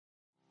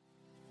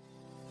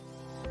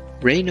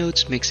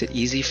RaeNotes makes it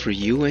easy for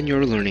you and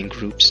your learning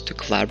groups to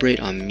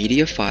collaborate on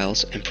media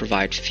files and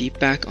provide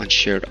feedback on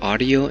shared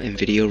audio and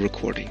video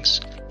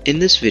recordings. In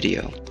this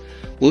video,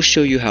 we'll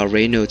show you how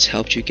RaeNotes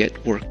helped you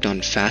get work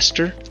done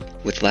faster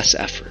with less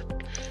effort.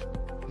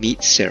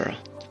 Meet Sarah.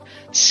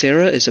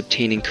 Sarah is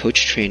obtaining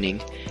coach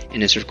training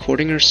and is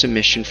recording her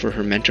submission for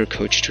her mentor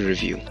coach to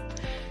review.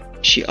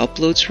 She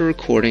uploads her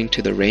recording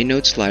to the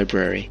RaeNotes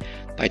library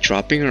by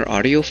dropping her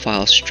audio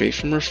file straight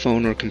from her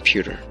phone or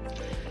computer.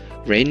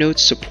 RaeNotes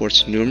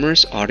supports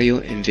numerous audio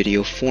and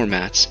video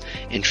formats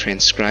and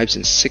transcribes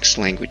in 6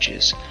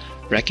 languages,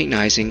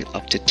 recognizing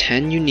up to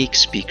 10 unique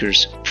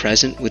speakers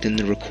present within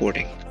the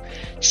recording.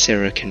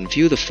 Sarah can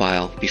view the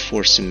file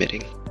before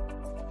submitting.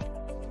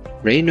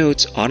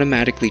 RaeNotes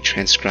automatically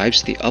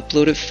transcribes the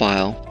uploaded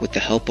file with the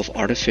help of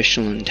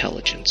artificial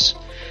intelligence,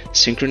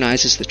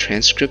 synchronizes the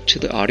transcript to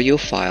the audio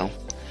file,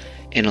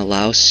 and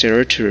allows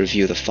Sarah to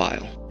review the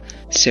file.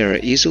 Sarah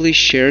easily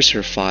shares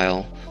her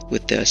file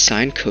with the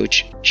assigned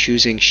coach,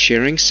 choosing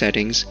sharing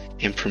settings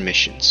and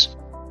permissions.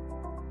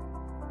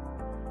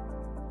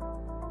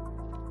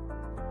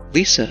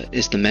 Lisa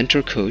is the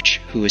mentor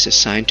coach who is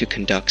assigned to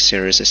conduct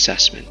Sarah's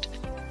assessment.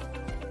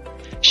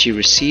 She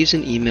receives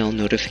an email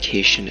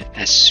notification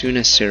as soon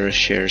as Sarah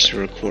shares her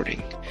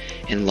recording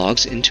and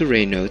logs into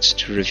RaeNotes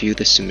to review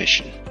the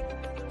submission.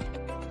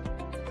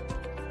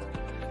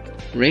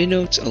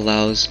 RaeNotes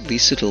allows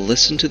Lisa to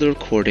listen to the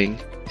recording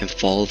and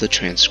follow the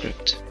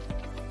transcript.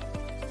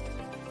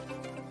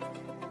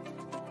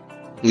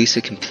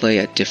 Lisa can play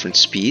at different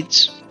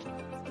speeds,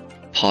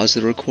 pause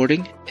the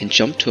recording, and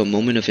jump to a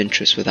moment of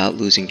interest without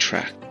losing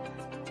track.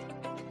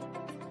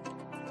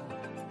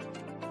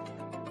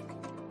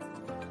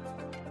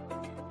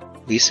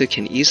 Lisa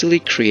can easily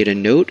create a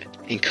note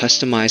and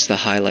customize the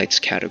highlights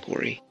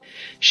category.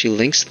 She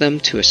links them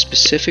to a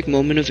specific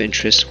moment of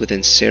interest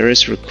within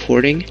Sarah's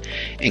recording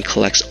and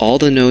collects all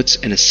the notes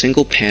in a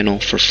single panel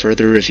for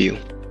further review.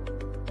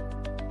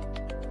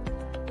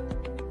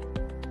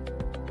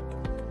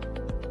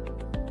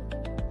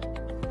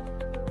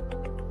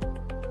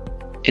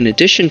 In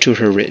addition to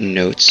her written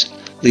notes,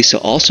 Lisa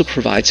also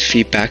provides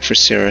feedback for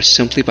Sarah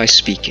simply by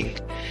speaking.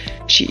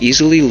 She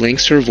easily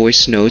links her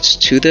voice notes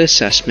to the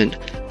assessment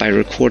by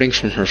recording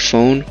from her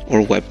phone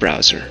or web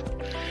browser.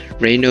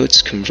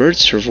 RaeNotes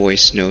converts her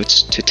voice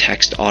notes to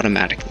text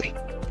automatically.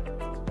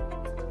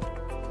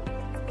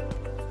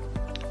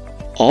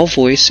 All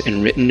voice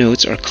and written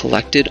notes are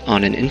collected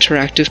on an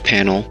interactive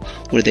panel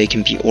where they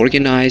can be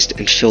organized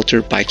and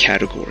filtered by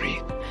category.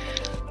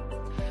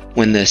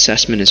 When the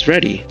assessment is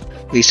ready,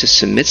 Lisa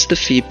submits the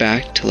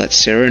feedback to let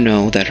Sarah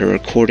know that her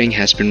recording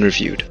has been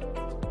reviewed.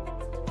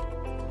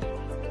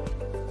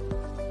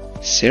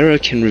 Sarah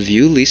can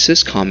review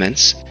Lisa's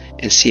comments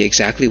and see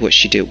exactly what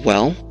she did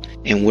well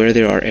and where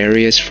there are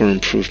areas for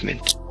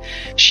improvement.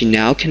 She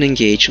now can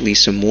engage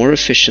Lisa more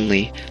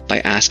efficiently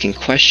by asking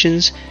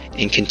questions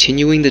and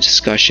continuing the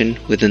discussion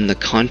within the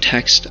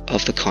context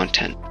of the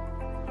content.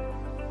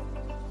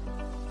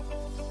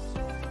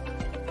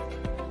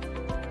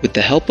 With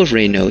the help of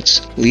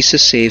RaeNotes, Lisa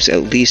saves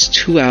at least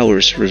 2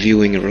 hours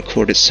reviewing a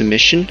recorded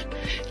submission,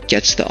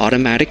 gets the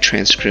automatic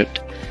transcript,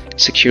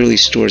 securely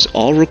stores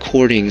all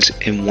recordings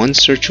in one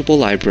searchable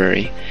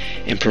library,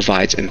 and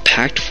provides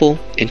impactful,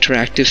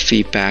 interactive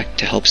feedback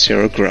to help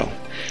Sarah grow.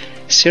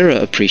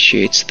 Sarah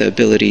appreciates the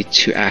ability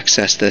to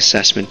access the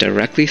assessment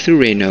directly through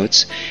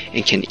RaeNotes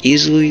and can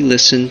easily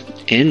listen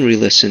and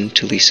re-listen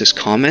to Lisa's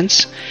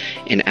comments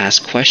and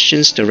ask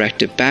questions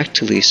directed back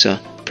to Lisa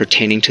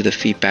pertaining to the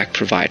feedback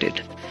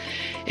provided.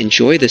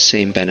 Enjoy the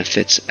same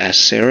benefits as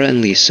Sarah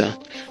and Lisa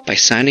by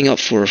signing up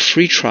for a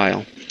free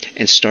trial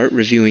and start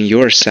reviewing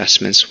your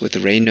assessments with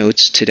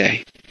RaeNotes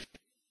today.